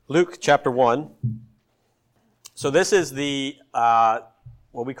Luke chapter 1. So this is the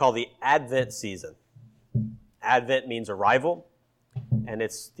what we call the Advent season. Advent means arrival, and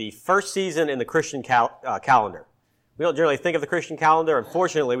it's the first season in the Christian calendar. We don't generally think of the Christian calendar.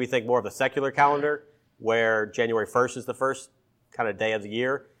 Unfortunately, we think more of the secular calendar, where January 1st is the first kind of day of the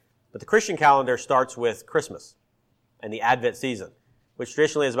year. But the Christian calendar starts with Christmas and the Advent season, which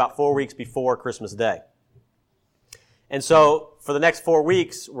traditionally is about 4 weeks before Christmas Day. And so for the next 4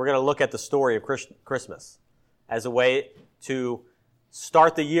 weeks, we're going to look at the story of Christmas as a way to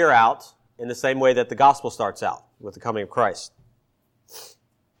start the year out in the same way that the gospel starts out with the coming of Christ.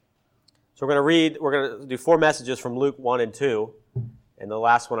 So we're going to do 4 messages from Luke 1 and 2, and the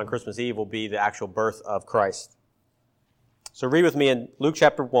last one on Christmas Eve will be the actual birth of Christ. So read with me in Luke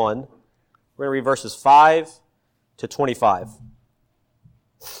chapter 1. We're going to read verses 5 to 25.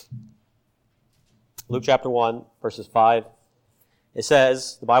 Luke chapter 1, verses 5. It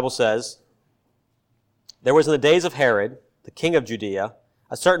says, the Bible says, "There was in the days of Herod, the king of Judea,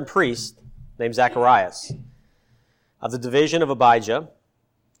 a certain priest named Zacharias, of the division of Abijah.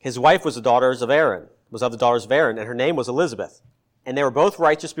 His wife was of the daughters of Aaron, and her name was Elizabeth. And they were both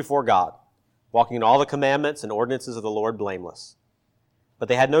righteous before God, walking in all the commandments and ordinances of the Lord blameless. But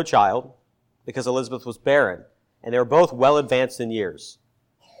they had no child, because Elizabeth was barren, and they were both well advanced in years.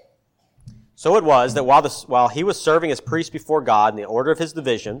 So it was that while he was serving as priest before God in the order of his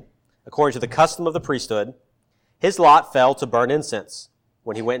division, according to the custom of the priesthood, his lot fell to burn incense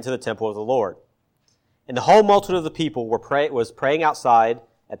when he went into the temple of the Lord. And the whole multitude of the people was praying outside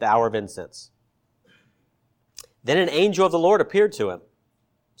at the hour of incense. Then an angel of the Lord appeared to him,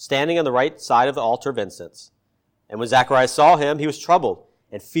 standing on the right side of the altar of incense. And when Zacharias saw him, he was troubled,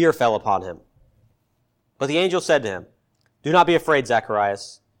 and fear fell upon him. But the angel said to him, 'Do not be afraid,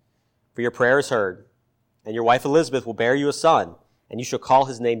 Zacharias, for your prayer is heard, and your wife Elizabeth will bear you a son, and you shall call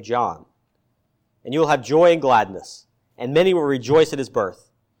his name John. And you will have joy and gladness, and many will rejoice at his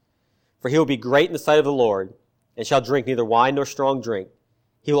birth. For he will be great in the sight of the Lord, and shall drink neither wine nor strong drink.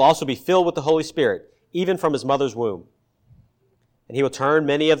 He will also be filled with the Holy Spirit, even from his mother's womb. And he will turn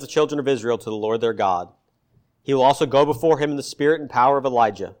many of the children of Israel to the Lord their God. He will also go before him in the spirit and power of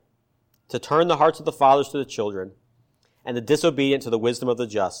Elijah, to turn the hearts of the fathers to the children, and the disobedient to the wisdom of the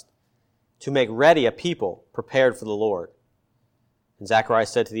just, to make ready a people prepared for the Lord.' And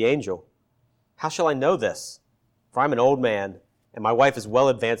Zacharias said to the angel, 'How shall I know this? For I am an old man, and my wife is well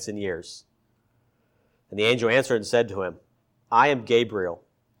advanced in years.' And the angel answered and said to him, 'I am Gabriel,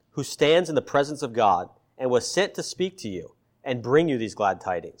 who stands in the presence of God, and was sent to speak to you and bring you these glad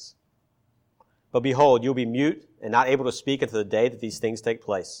tidings. But behold, you will be mute and not able to speak until the day that these things take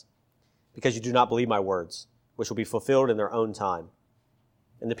place, because you do not believe my words, which will be fulfilled in their own time.'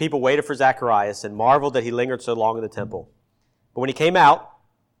 And the people waited for Zacharias and marveled that he lingered so long in the temple. But when he came out,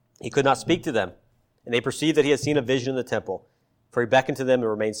 he could not speak to them, and they perceived that he had seen a vision in the temple, for he beckoned to them and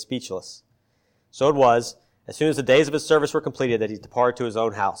remained speechless. So it was, as soon as the days of his service were completed, that he departed to his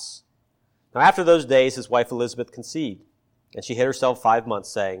own house. Now after those days his wife Elizabeth conceived, and she hid herself 5 months,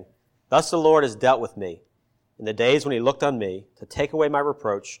 saying, 'Thus the Lord has dealt with me in the days when he looked on me to take away my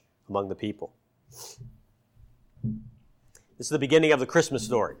reproach among the people.'" This is the beginning of the Christmas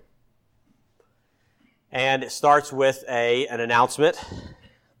story. And it starts with an announcement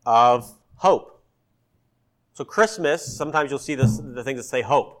of hope. So Christmas, sometimes you'll see the things that say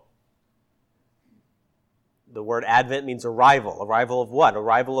hope. The word Advent means arrival. Arrival of what?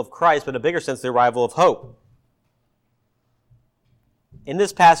 Arrival of Christ, but in a bigger sense, the arrival of hope. In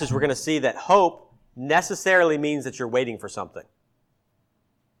this passage, we're going to see that hope necessarily means that you're waiting for something.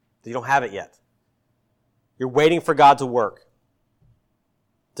 That you don't have it yet. You're waiting for God to work.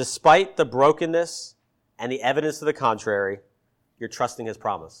 Despite the brokenness and the evidence to the contrary, you're trusting his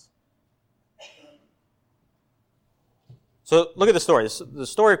promise. So look at the story. The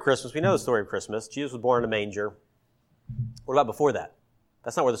story of Christmas. We know the story of Christmas. Jesus was born in a manger. What about before that?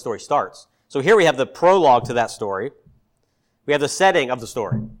 That's not where the story starts. So here we have the prologue to that story. We have the setting of the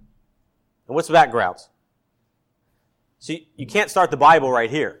story. And what's the background? So you can't start the Bible right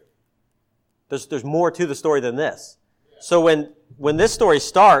here. There's more to the story than this. So when this story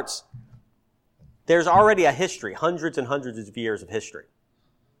starts, there's already a history, hundreds and hundreds of years of history.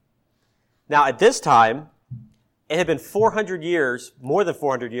 Now, at this time, it had been 400 years, more than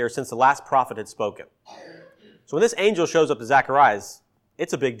 400 years, since the last prophet had spoken. So when this angel shows up to Zacharias,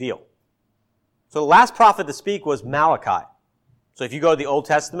 it's a big deal. So the last prophet to speak was Malachi. So if you go to the Old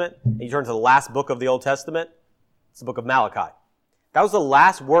Testament and you turn to the last book of the Old Testament, it's the book of Malachi. That was the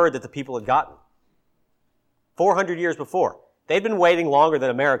last word that the people had gotten. 400 years before. They'd been waiting longer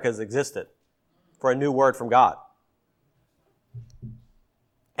than America has existed for a new word from God.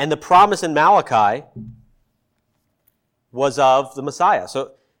 And the promise in Malachi was of the Messiah.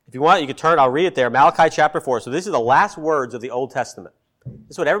 So if you want, you can turn, I'll read it there, Malachi chapter 4. So this is the last words of the Old Testament.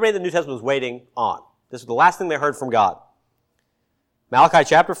 This is what everybody in the New Testament was waiting on. This was the last thing they heard from God. Malachi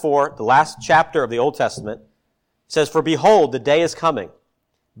chapter 4, the last chapter of the Old Testament, says, "For behold, the day is coming,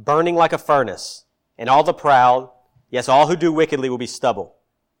 burning like a furnace, and all the proud, yes, all who do wickedly will be stubble.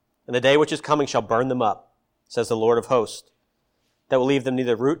 And the day which is coming shall burn them up, says the Lord of hosts, that will leave them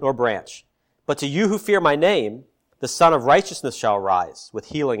neither root nor branch. But to you who fear my name, the Son of Righteousness shall rise, with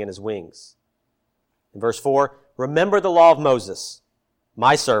healing in his wings." In verse 4, "Remember the law of Moses,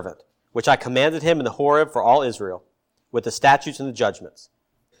 my servant, which I commanded him in the Horeb for all Israel, with the statutes and the judgments.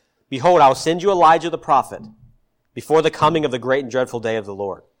 Behold, I will send you Elijah the prophet, before the coming of the great and dreadful day of the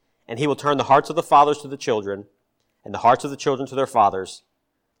Lord. And he will turn the hearts of the fathers to the children, and the hearts of the children to their fathers,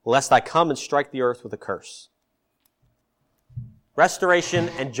 lest I come and strike the earth with a curse." Restoration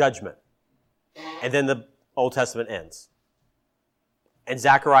and judgment. And then the Old Testament ends. And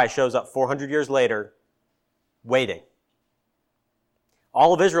Zechariah shows up 400 years later, waiting.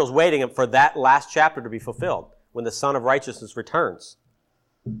 All of Israel's waiting for that last chapter to be fulfilled, when the Son of Righteousness returns.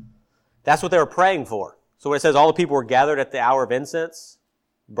 That's what they were praying for. So when it says all the people were gathered at the hour of incense,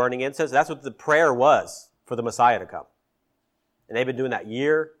 burning incense, that's what the prayer was for the Messiah to come. And they've been doing that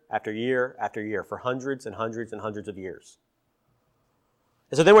year after year after year for hundreds and hundreds and hundreds of years.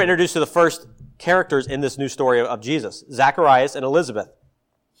 And so then we're introduced to the first characters in this new story of Jesus, Zacharias and Elizabeth.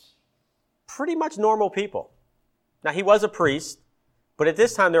 Pretty much normal people. Now, he was a priest, but at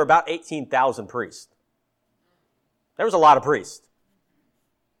this time there were about 18,000 priests. There was a lot of priests.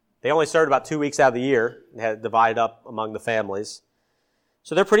 They only served about 2 weeks out of the year and had it divided up among the families.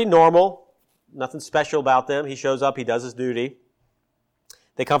 So they're pretty normal. Nothing special about them. He shows up, he does his duty.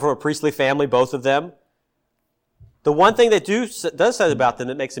 They come from a priestly family, both of them. The one thing that does say about them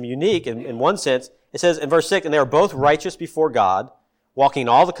that makes them unique in one sense, it says in verse 6, "And they are both righteous before God, walking in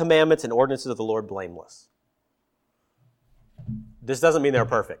all the commandments and ordinances of the Lord blameless." This doesn't mean they're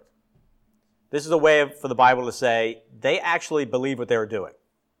perfect. This is a way for the Bible to say they actually believed what they were doing.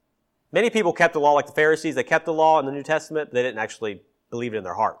 Many people kept the law like the Pharisees. They kept the law in the New Testament, but they didn't actually believe it in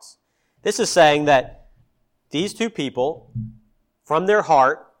their hearts. This is saying that these two people, from their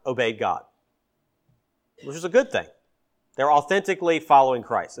heart, obeyed God, which is a good thing. They're authentically following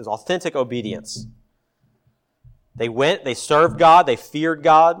Christ. There's authentic obedience. They went, they served God, they feared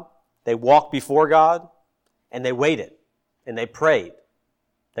God, they walked before God, and they waited, and they prayed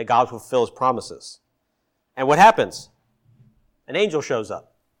that God will fulfill his promises. And what happens? An angel shows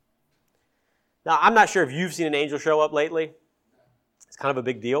up. Now, I'm not sure if you've seen an angel show up lately. It's kind of a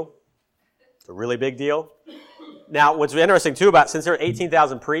big deal. It's a really big deal. Now, what's interesting, too, about since there are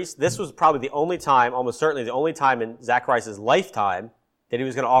 18,000 priests, this was probably the only time, almost certainly the only time in Zacharias' lifetime that he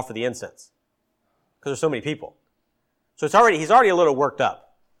was going to offer the incense. Because there's so many people. So he's already a little worked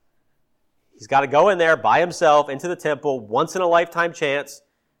up. He's got to go in there by himself into the temple, once in a lifetime chance,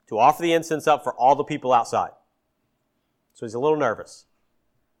 to offer the incense up for all the people outside. So he's a little nervous.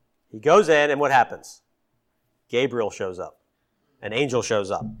 He goes in, and what happens? Gabriel shows up. An angel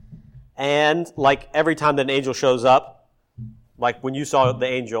shows up. And like every time that an angel shows up, like when you saw the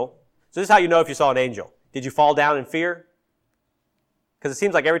angel, so this is how you know if you saw an angel. Did you fall down in fear? Because it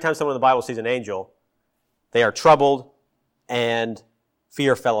seems like every time someone in the Bible sees an angel, they are troubled and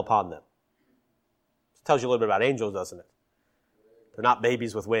fear fell upon them. It tells you a little bit about angels, doesn't it? They're not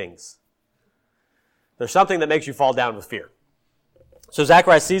babies with wings. There's something that makes you fall down with fear. So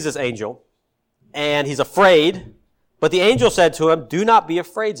Zacharias sees this angel, and he's afraid. But the angel said to him, "Do not be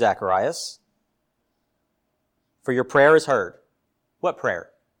afraid, Zacharias, for your prayer is heard." What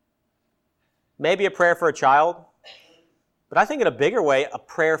prayer? Maybe a prayer for a child, but I think in a bigger way, a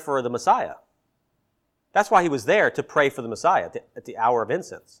prayer for the Messiah. That's why he was there, to pray for the Messiah at the hour of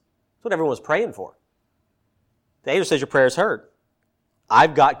incense. That's what everyone was praying for. The angel says, "Your prayer is heard.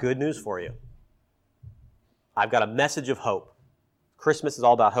 I've got good news for you. I've got a message of hope." Christmas is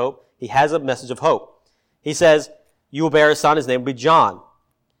all about hope. He has a message of hope. He says, "You will bear a son, his name will be John.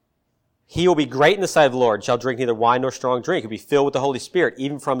 He will be great in the sight of the Lord, shall drink neither wine nor strong drink. He'll be filled with the Holy Spirit,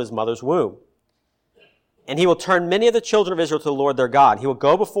 even from his mother's womb. And he will turn many of the children of Israel to the Lord their God. He will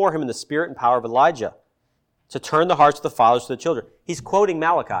go before him in the spirit and power of Elijah, to turn the hearts of the fathers to the children." He's quoting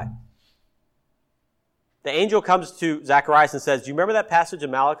Malachi. The angel comes to Zacharias and says, "Do you remember that passage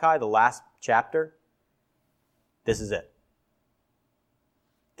in Malachi, the last chapter? This is it.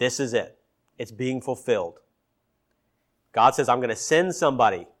 This is it. It's being fulfilled. God says, I'm going to send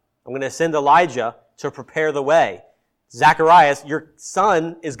somebody. I'm going to send Elijah to prepare the way. Zacharias, your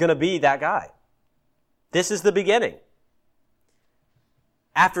son is going to be that guy. This is the beginning."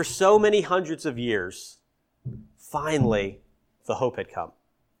 After so many hundreds of years, finally, the hope had come.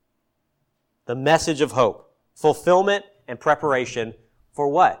 The message of hope. Fulfillment and preparation for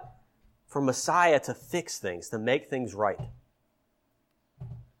what? For Messiah to fix things, to make things right.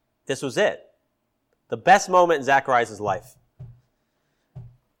 This was it. The best moment in Zacharias' life.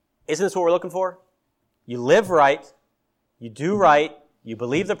 Isn't this what we're looking for? You live right, you do right, you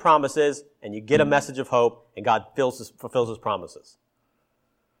believe the promises, and you get a message of hope, and God fulfills his promises.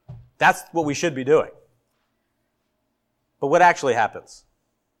 That's what we should be doing. But what actually happens?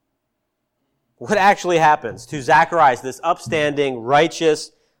 What actually happens to Zacharias, this upstanding,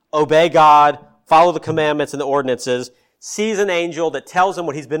 righteous, obey God, follow the commandments and the ordinances, sees an angel that tells him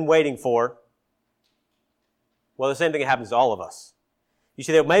what he's been waiting for? Well, the same thing happens to all of us. You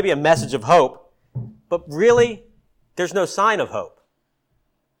see, there may be a message of hope, but really, there's no sign of hope.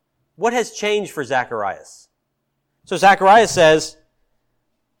 What has changed for Zacharias? So Zacharias says,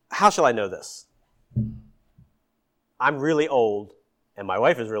 how shall I know this? I'm really old, and my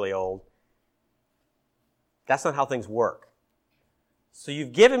wife is really old. That's not how things work. So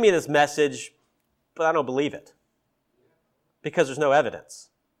you've given me this message, but I don't believe it because there's no evidence.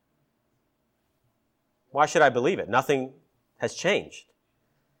 Why should I believe it? Nothing has changed.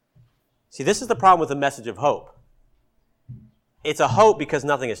 See, this is the problem with the message of hope. It's a hope because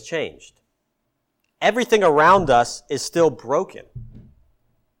nothing has changed. Everything around us is still broken.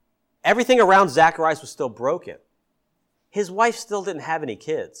 Everything around Zacharias was still broken. His wife still didn't have any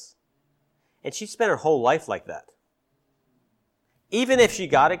kids. And she spent her whole life like that. Even if she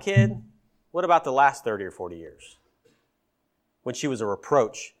got a kid, what about the last 30 or 40 years? When she was a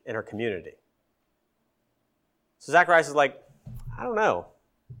reproach in her community. So Zacharias is like, I don't know.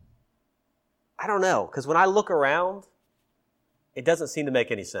 Because when I look around, it doesn't seem to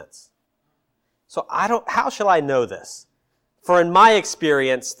make any sense. So how shall I know this? For in my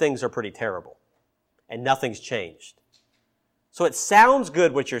experience, things are pretty terrible. And nothing's changed. So it sounds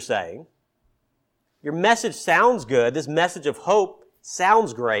good what you're saying. Your message sounds good. This message of hope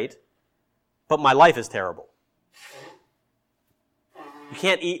sounds great. But my life is terrible. You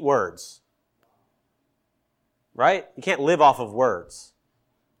can't eat words. Right? You can't live off of words.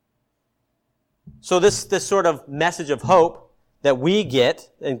 So this sort of message of hope that we get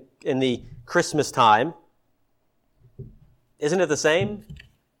in the Christmas time, isn't it the same?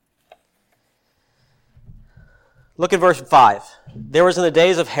 Look at verse 5. There was in the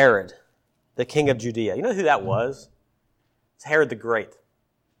days of Herod, the king of Judea. You know who that was? It's Herod the Great.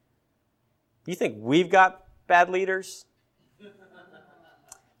 You think we've got bad leaders?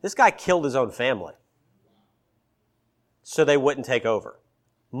 This guy killed his own family so they wouldn't take over.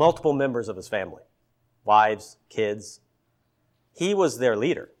 Multiple members of his family. Wives, kids. He was their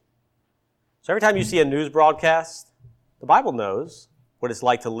leader. So every time you see a news broadcast, the Bible knows what it's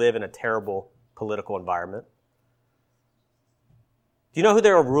like to live in a terrible political environment. Do you know who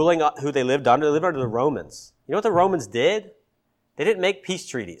they were ruling, who they lived under? They lived under the Romans. You know what the Romans did? They didn't make peace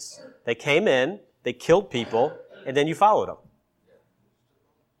treaties. They came in, they killed people, and then you followed them.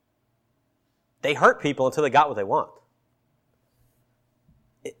 They hurt people until they got what they want.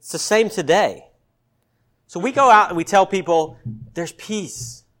 It's the same today. So we go out and we tell people there's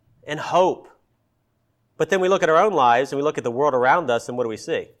peace and hope. But then we look at our own lives and we look at the world around us and what do we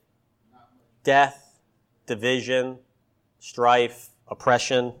see? Death, division, strife,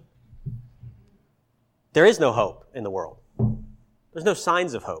 oppression. There is no hope in the world. There's no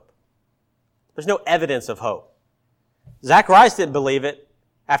signs of hope. There's no evidence of hope. Zacharias didn't believe it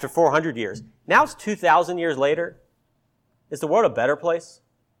after 400 years. Now it's 2,000 years later. Is the world a better place?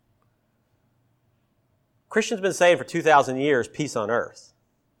 Christians have been saying for 2,000 years, peace on earth,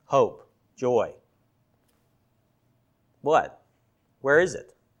 hope, joy. What? Where is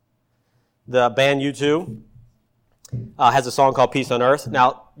it? The band U2 has a song called Peace on Earth.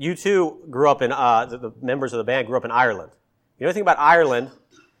 Now, U2 grew up in, the members of the band grew up in Ireland. You know anything about Ireland?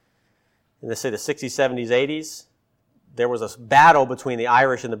 In the 60s, 70s, 80s, there was a battle between the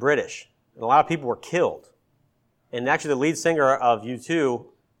Irish and the British. And a lot of people were killed. And actually the lead singer of U2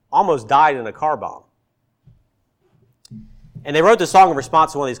 almost died in a car bomb. And they wrote this song in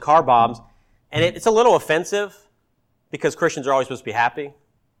response to one of these car bombs. And it's a little offensive because Christians are always supposed to be happy.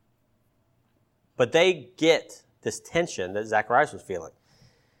 But they get this tension that Zacharias was feeling.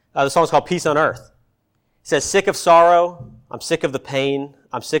 The song's called Peace on Earth. It says, sick of sorrow, I'm sick of the pain,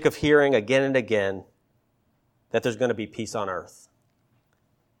 I'm sick of hearing again and again that there's going to be peace on earth.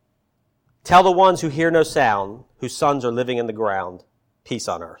 Tell the ones who hear no sound, whose sons are living in the ground, peace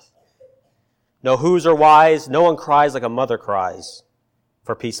on earth. No whos are wise, no one cries like a mother cries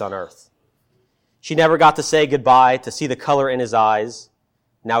for peace on earth. She never got to say goodbye, to see the color in his eyes,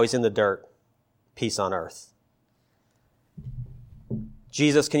 Now he's in the dirt. Peace on earth.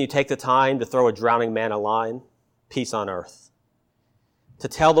 Jesus, can you take the time to throw a drowning man a line? Peace on earth. To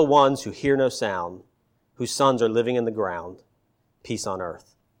tell the ones who hear no sound, whose sons are living in the ground, peace on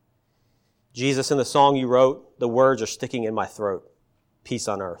earth. Jesus, in the song you wrote, the words are sticking in my throat. Peace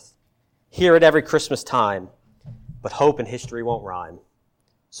on earth. Hear it every Christmas time, but hope and history won't rhyme.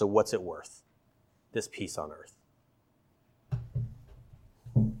 So what's it worth? This peace on earth.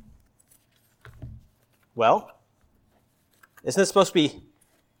 Well, isn't this supposed to be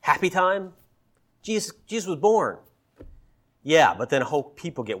happy time? Jesus was born. Yeah, but then whole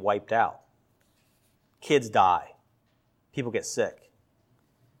people get wiped out. Kids die. People get sick.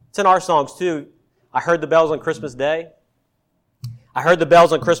 It's in our songs too. I heard the bells on Christmas Day. I heard the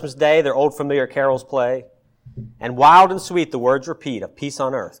bells on Christmas Day, their old familiar carols play. And wild and sweet the words repeat of peace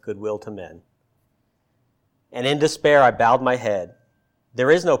on earth, goodwill to men. And in despair I bowed my head. There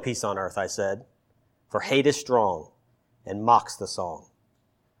is no peace on earth, I said, for hate is strong and mocks the song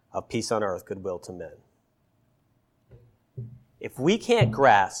of peace on earth, goodwill to men. If we can't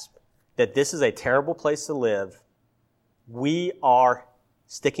grasp that this is a terrible place to live, we are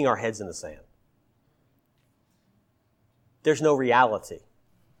sticking our heads in the sand. There's no reality.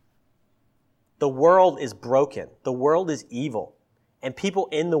 The world is broken. The world is evil. And people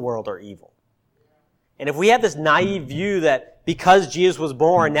in the world are evil. And if we have this naive view that because Jesus was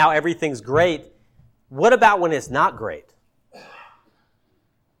born, now everything's great, what about when it's not great?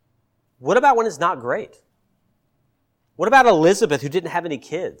 What about when it's not great? What about Elizabeth, who didn't have any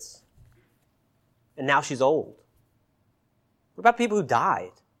kids? And now she's old. What about people who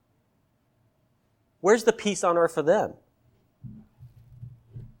died? Where's the peace on earth for them?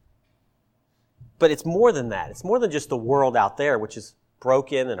 But it's more than that. It's more than just the world out there, which is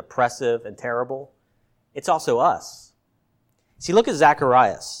broken and oppressive and terrible. It's also us. See, look at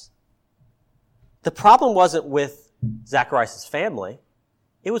Zacharias. The problem wasn't with Zacharias' family.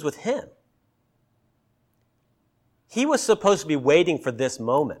 It was with him. He was supposed to be waiting for this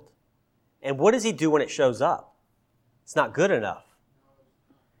moment. And what does he do when it shows up? It's not good enough.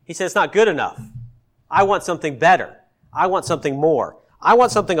 He says, it's not good enough. I want something better. I want something more. I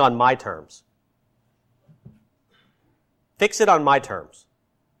want something on my terms. Fix it on my terms.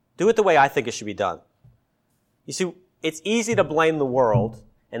 Do it the way I think it should be done. You see, it's easy to blame the world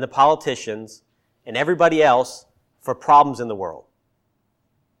and the politicians and everybody else for problems in the world.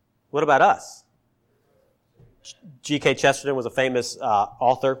 What about us? G.K. Chesterton was a famous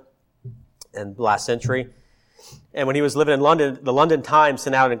author in the last century. And when he was living in London, the London Times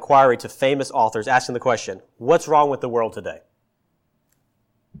sent out an inquiry to famous authors asking the question, what's wrong with the world today?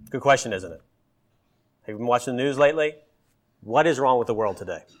 Good question, isn't it? Have you been watching the news lately? What is wrong with the world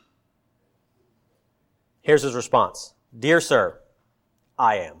today? Here's his response. Dear sir,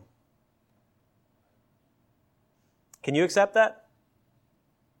 I am. Can you accept that?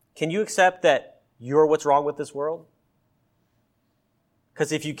 Can you accept that you're what's wrong with this world?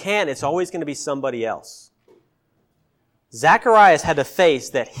 Because if you can, it's always going to be somebody else. Zacharias had to face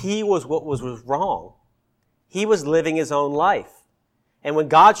that he was what was wrong. He was living his own life. And when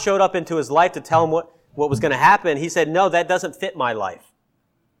God showed up into his life to tell him what was going to happen, he said, no, that doesn't fit my life.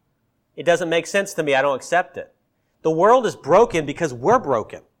 It doesn't make sense to me. I don't accept it. The world is broken because we're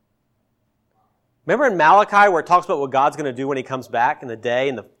broken. Remember in Malachi where it talks about what God's going to do when he comes back in the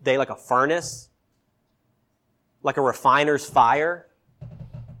day like a furnace? Like a refiner's fire?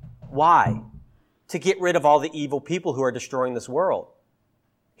 Why? To get rid of all the evil people who are destroying this world.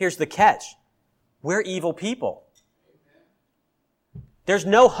 Here's the catch. We're evil people. There's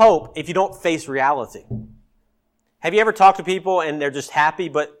no hope if you don't face reality. Have you ever talked to people and they're just happy,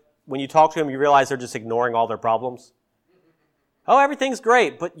 but when you talk to them, you realize they're just ignoring all their problems? Oh, everything's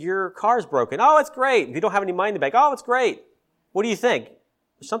great, but your car's broken. Oh, it's great. If you don't have any money in the bank, oh, it's great. What do you think?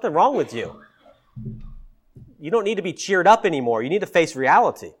 There's something wrong with you. You don't need to be cheered up anymore. You need to face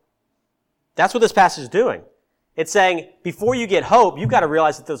reality. That's what this passage is doing. It's saying, before you get hope, you've got to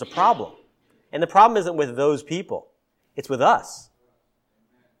realize that there's a problem. And the problem isn't with those people. It's with us.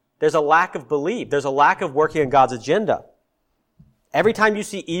 There's a lack of belief. There's a lack of working on God's agenda. Every time you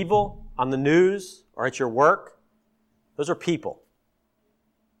see evil on the news or at your work, those are people.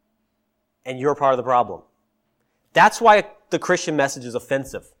 And you're part of the problem. That's why the Christian message is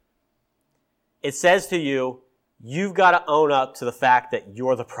offensive. It says to you, you've got to own up to the fact that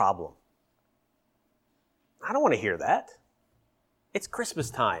you're the problem. I don't want to hear that. It's Christmas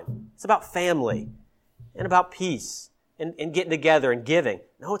time. It's about family and about peace and getting together and giving.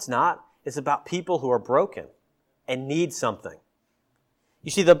 No, it's not. It's about people who are broken and need something. You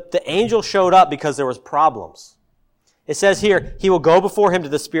see, the angel showed up because there was problems. It says here, he will go before him to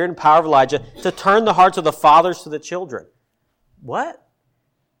the spirit and power of Elijah to turn the hearts of the fathers to the children. What?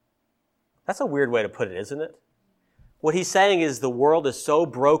 That's a weird way to put it, isn't it? What he's saying is the world is so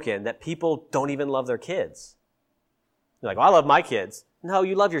broken that people don't even love their kids. You're like, well, I love my kids. No,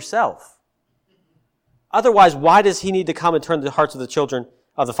 you love yourself. Otherwise, why does he need to come and turn the hearts of the children,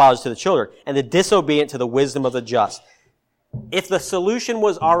 of the fathers to the children, and the disobedient to the wisdom of the just? If the solution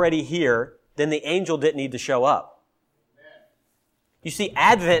was already here, then the angel didn't need to show up. You see,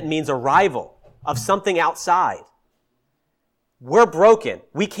 Advent means arrival of something outside. We're broken.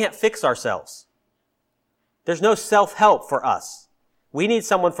 We can't fix ourselves. There's no self-help for us. We need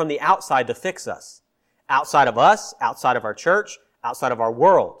someone from the outside to fix us. Outside of us, outside of our church, outside of our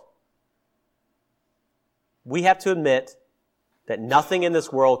world. We have to admit that nothing in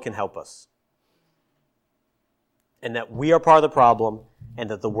this world can help us. And that we are part of the problem and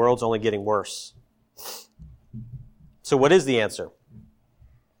that the world's only getting worse. So what is the answer?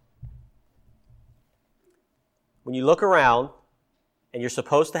 When you look around and you're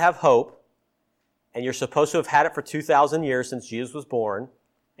supposed to have hope and you're supposed to have had it for 2,000 years since Jesus was born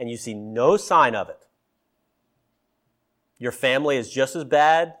and you see no sign of it, your family is just as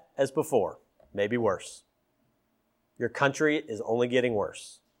bad as before, maybe worse. Your country is only getting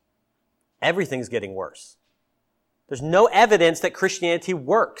worse. Everything's getting worse. There's no evidence that Christianity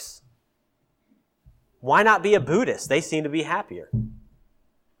works. Why not be a Buddhist? They seem to be happier.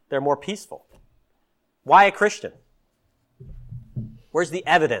 They're more peaceful. Why a Christian? Where's the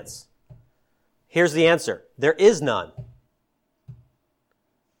evidence? Here's the answer. There is none.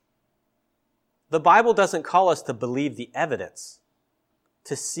 The Bible doesn't call us to believe the evidence,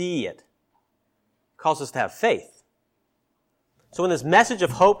 to see it. It calls us to have faith. So when this message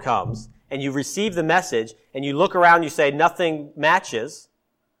of hope comes, and you receive the message, and you look around and you say, nothing matches,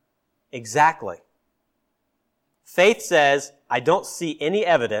 exactly. Faith says, I don't see any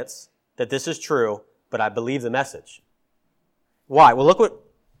evidence that this is true, but I believe the message. Why? Well, look what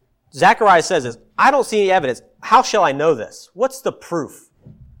Zechariah says is, I don't see any evidence. How shall I know this? What's the proof?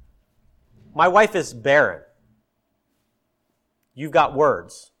 My wife is barren. You've got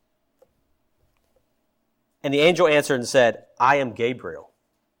words. And the angel answered and said, I am Gabriel,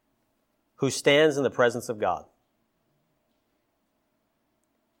 who stands in the presence of God.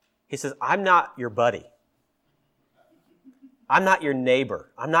 He says, I'm not your buddy. I'm not your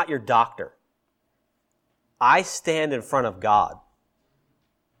neighbor. I'm not your doctor. I stand in front of God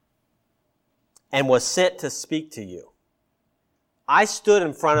and was sent to speak to you. I stood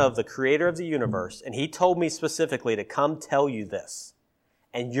in front of the creator of the universe, and he told me specifically to come tell you this,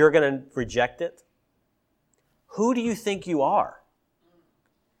 and you're going to reject it? Who do you think you are?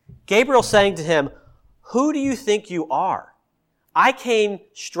 Gabriel saying to him, who do you think you are? I came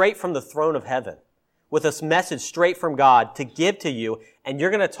straight from the throne of heaven with this message straight from God to give to you, and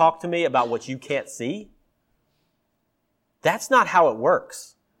you're going to talk to me about what you can't see? That's not how it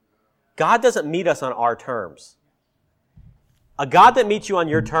works. God doesn't meet us on our terms. A God that meets you on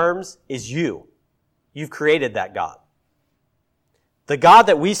your terms is you. You've created that God. The God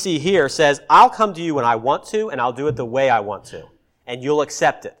that we see here says, I'll come to you when I want to, and I'll do it the way I want to, and you'll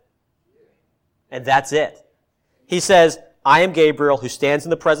accept it. And that's it. He says, I am Gabriel, who stands in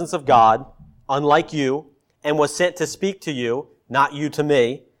the presence of God, unlike you, and was sent to speak to you, not you to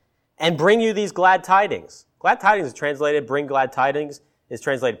me, and bring you these glad tidings. Glad tidings is translated, bring glad tidings, is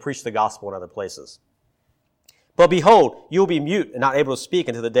translated, preach the gospel in other places. But behold, you will be mute and not able to speak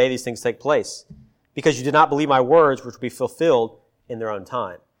until the day these things take place, because you did not believe my words, which will be fulfilled in their own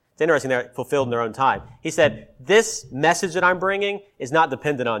time. It's interesting they're fulfilled in their own time. He said, this message that I'm bringing is not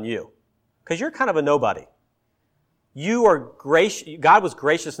dependent on you, because you're kind of a nobody. God was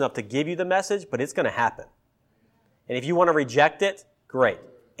gracious enough to give you the message, but it's going to happen. And if you want to reject it, great.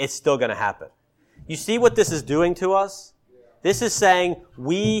 It's still going to happen. You see what this is doing to us? This is saying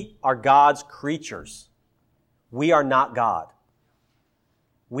we are God's creatures. We are not God.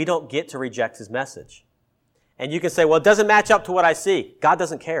 We don't get to reject his message. And you can say, well, it doesn't match up to what I see. God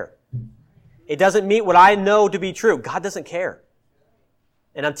doesn't care. It doesn't meet what I know to be true. God doesn't care.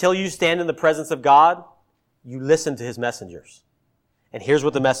 And until you stand in the presence of God, you listen to his messengers. And here's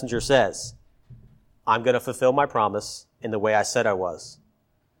what the messenger says. I'm going to fulfill my promise in the way I said I was.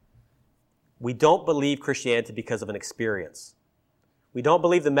 We don't believe Christianity because of an experience. We don't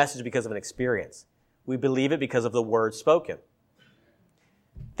believe the message because of an experience. We believe it because of the word spoken.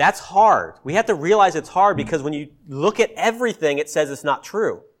 That's hard. We have to realize it's hard because when you look at everything, it says it's not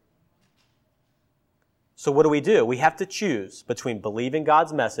true. So what do? We have to choose between believing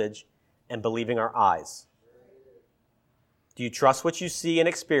God's message and believing our eyes. Do you trust what you see and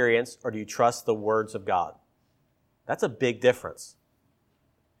experience, or do you trust the words of God? That's a big difference.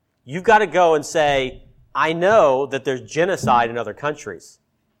 You've got to go and say, I know that there's genocide in other countries,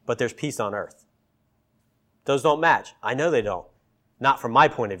 but there's peace on earth. Those don't match. I know they don't. Not from my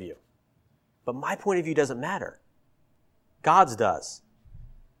point of view. But my point of view doesn't matter. God's does.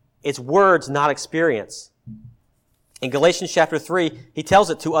 It's words, not experience. In Galatians chapter 3, he tells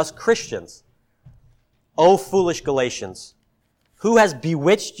it to us Christians. O foolish Galatians, who has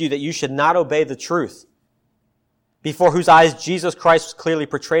bewitched you that you should not obey the truth, before whose eyes Jesus Christ was clearly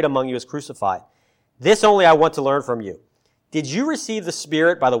portrayed among you as crucified? This only I want to learn from you. Did you receive the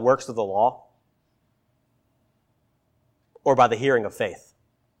Spirit by the works of the law, or by the hearing of faith?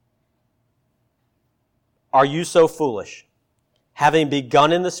 Are you so foolish? Having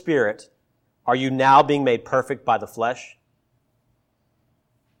begun in the Spirit, are you now being made perfect by the flesh?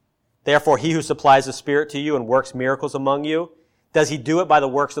 Therefore, he who supplies the Spirit to you and works miracles among you, does he do it by the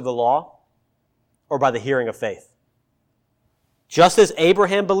works of the law or by the hearing of faith? Just as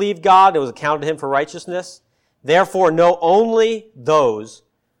Abraham believed God, it was accounted to him for righteousness. Therefore, know only those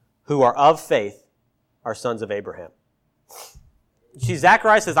who are of faith are sons of Abraham. See,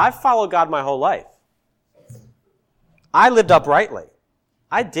 Zechariah says, I've followed God my whole life. I lived uprightly.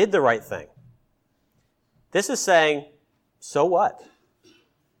 I did the right thing. This is saying, so what?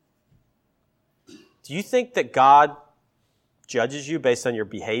 Do you think that God judges you based on your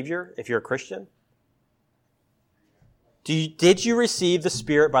behavior if you're a Christian? Did you receive the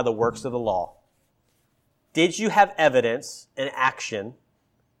Spirit by the works of the law? Did you have evidence and action?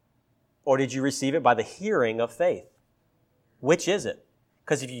 Or did you receive it by the hearing of faith? Which is it?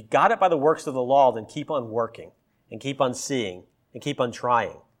 Because if you got it by the works of the law, then keep on working and keep on seeing and keep on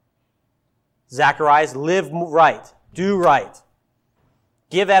trying. Zacharias, live right, do right,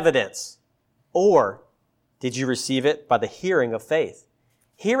 give evidence. Or did you receive it by the hearing of faith?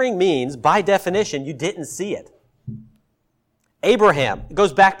 Hearing means, by definition, you didn't see it. Abraham, it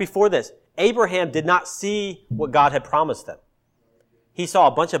goes back before this. Abraham did not see what God had promised him. He saw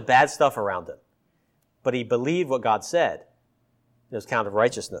a bunch of bad stuff around him. But he believed what God said. It was counted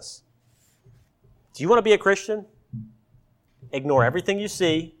righteousness. Do you want to be a Christian? Ignore everything you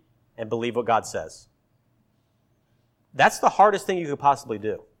see and believe what God says. That's the hardest thing you could possibly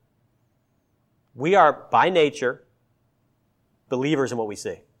do. We are, by nature, believers in what we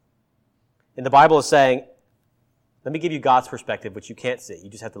see. And the Bible is saying, let me give you God's perspective, which you can't see. You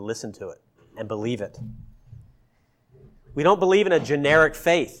just have to listen to it and believe it. We don't believe in a generic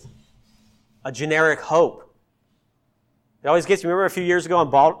faith, a generic hope. It always gets me. Remember a few years ago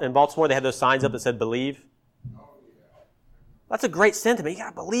in Baltimore, they had those signs up that said, believe? That's a great sentiment. You got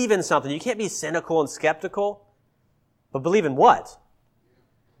to believe in something. You can't be cynical and skeptical. But believe in what?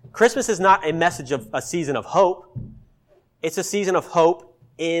 Christmas is not a message of a season of hope. It's a season of hope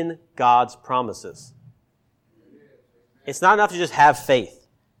in God's promises. It's not enough to just have faith.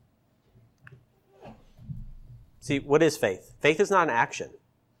 See, what is faith? Faith is not an action.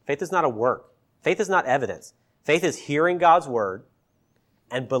 Faith is not a work. Faith is not evidence. Faith is hearing God's word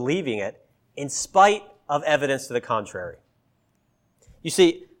and believing it in spite of evidence to the contrary. You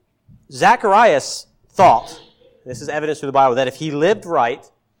see, Zacharias thought, this is evidence through the Bible, that if he lived right,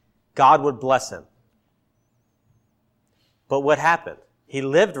 God would bless him. But what happened? He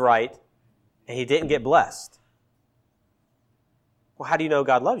lived right and he didn't get blessed. Well, how do you know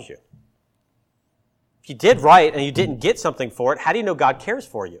God loves you? If you did right and you didn't get something for it, how do you know God cares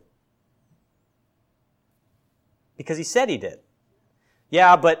for you? Because he said he did.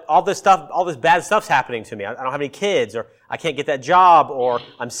 Yeah, but all this bad stuff's happening to me. I don't have any kids, or I can't get that job, or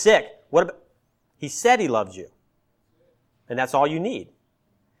I'm sick. What about? He said he loved you. And that's all you need.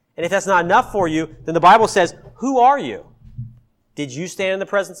 And if that's not enough for you, then the Bible says, who are you? Did you stand in the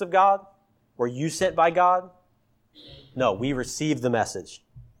presence of God? Were you sent by God? No, we received the message.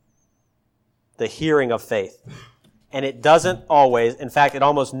 The hearing of faith. And it doesn't always, in fact, it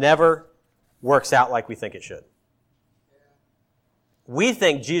almost never works out like we think it should. We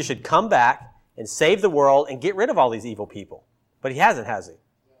think Jesus should come back and save the world and get rid of all these evil people. But he hasn't, has he?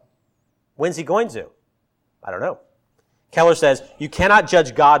 When's he going to? I don't know. Keller says, you cannot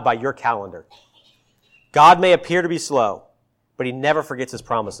judge God by your calendar. God may appear to be slow, but he never forgets his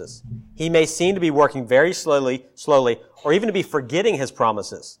promises. He may seem to be working very slowly, or even to be forgetting his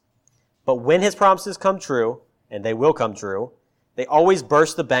promises. But when his promises come true, and they will come true, they always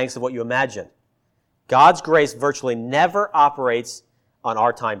burst the banks of what you imagine. God's grace virtually never operates on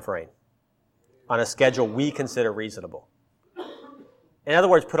our time frame, on a schedule we consider reasonable. In other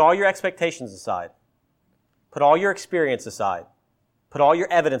words, put all your expectations aside. Put all your experience aside. Put all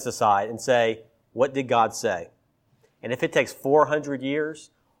your evidence aside and say, what did God say? And if it takes 400 years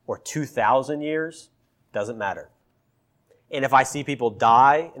or 2,000 years, doesn't matter. And if I see people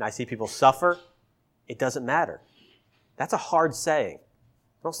die and I see people suffer, it doesn't matter. That's a hard saying.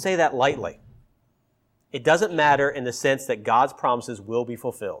 Don't say that lightly. It doesn't matter in the sense that God's promises will be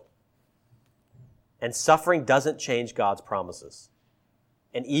fulfilled. And suffering doesn't change God's promises.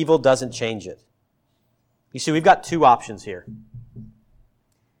 And evil doesn't change it. You see, we've got two options here.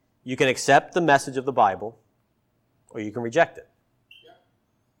 You can accept the message of the Bible, or you can reject it.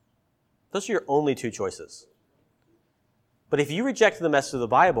 Those are your only two choices. But if you reject the message of the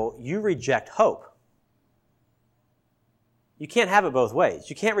Bible, you reject hope. You can't have it both ways.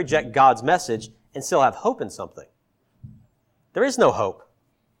 You can't reject God's message and still have hope in something. There is no hope.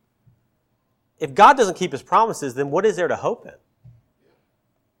 If God doesn't keep his promises, then what is there to hope in?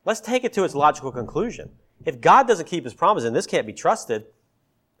 Let's take it to its logical conclusion. If God doesn't keep his promises and this can't be trusted,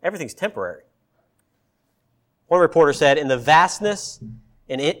 everything's temporary. One reporter said, in the vastness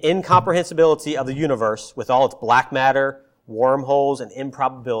and incomprehensibility of the universe, with all its black matter, wormholes, and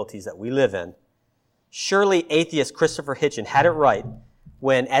improbabilities that we live in, surely atheist Christopher Hitchens had it right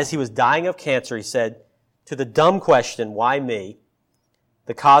when, as he was dying of cancer, he said, to the dumb question, why me?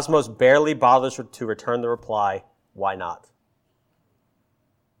 The cosmos barely bothers to return the reply, why not?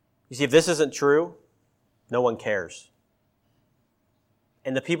 You see, if this isn't true, no one cares.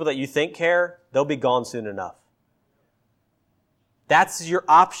 And the people that you think care, they'll be gone soon enough. That's your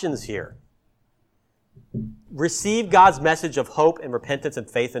options here. Receive God's message of hope and repentance and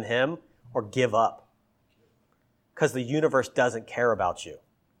faith in him, or give up. Because the universe doesn't care about you.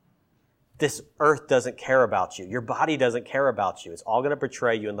 This earth doesn't care about you. Your body doesn't care about you. It's all going to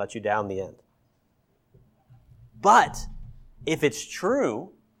betray you and let you down in the end. But if it's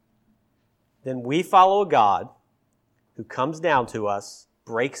true, then we follow a God who comes down to us,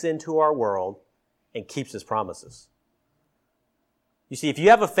 breaks into our world, and keeps his promises. You see, if you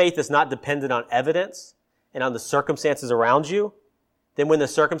have a faith that's not dependent on evidence and on the circumstances around you, then when the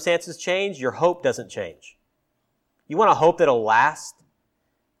circumstances change, your hope doesn't change. You want a hope that'll last?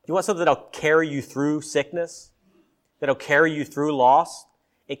 You want something that'll carry you through sickness? That'll carry you through loss?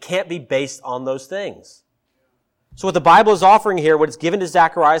 It can't be based on those things. So what the Bible is offering here, what it's given to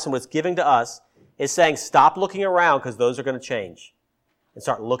Zacharias and what it's giving to us, is saying stop looking around because those are going to change and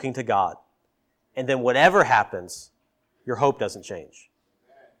start looking to God. And then whatever happens, your hope doesn't change.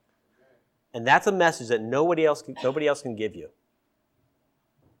 And that's a message that nobody else can give you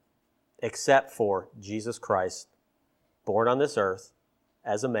except for Jesus Christ, born on this earth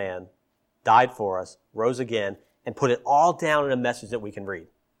as a man, died for us, rose again, and put it all down in a message that we can read.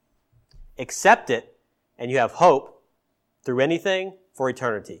 Accept it, and you have hope through anything for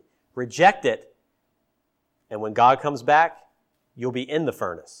eternity. Reject it, and when God comes back, you'll be in the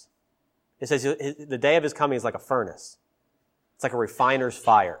furnace. It says the day of his coming is like a furnace. It's like a refiner's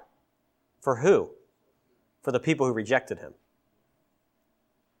fire. For who? For the people who rejected him.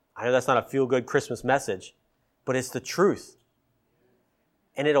 I know that's not a feel-good Christmas message, but it's the truth.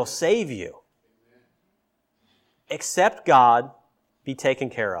 And it'll save you. Accept God, be taken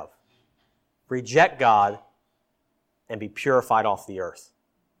care of. Reject God, and be purified off the earth.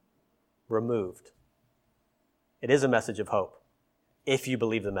 Removed. It is a message of hope, if you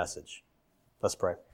believe the message. Let's pray.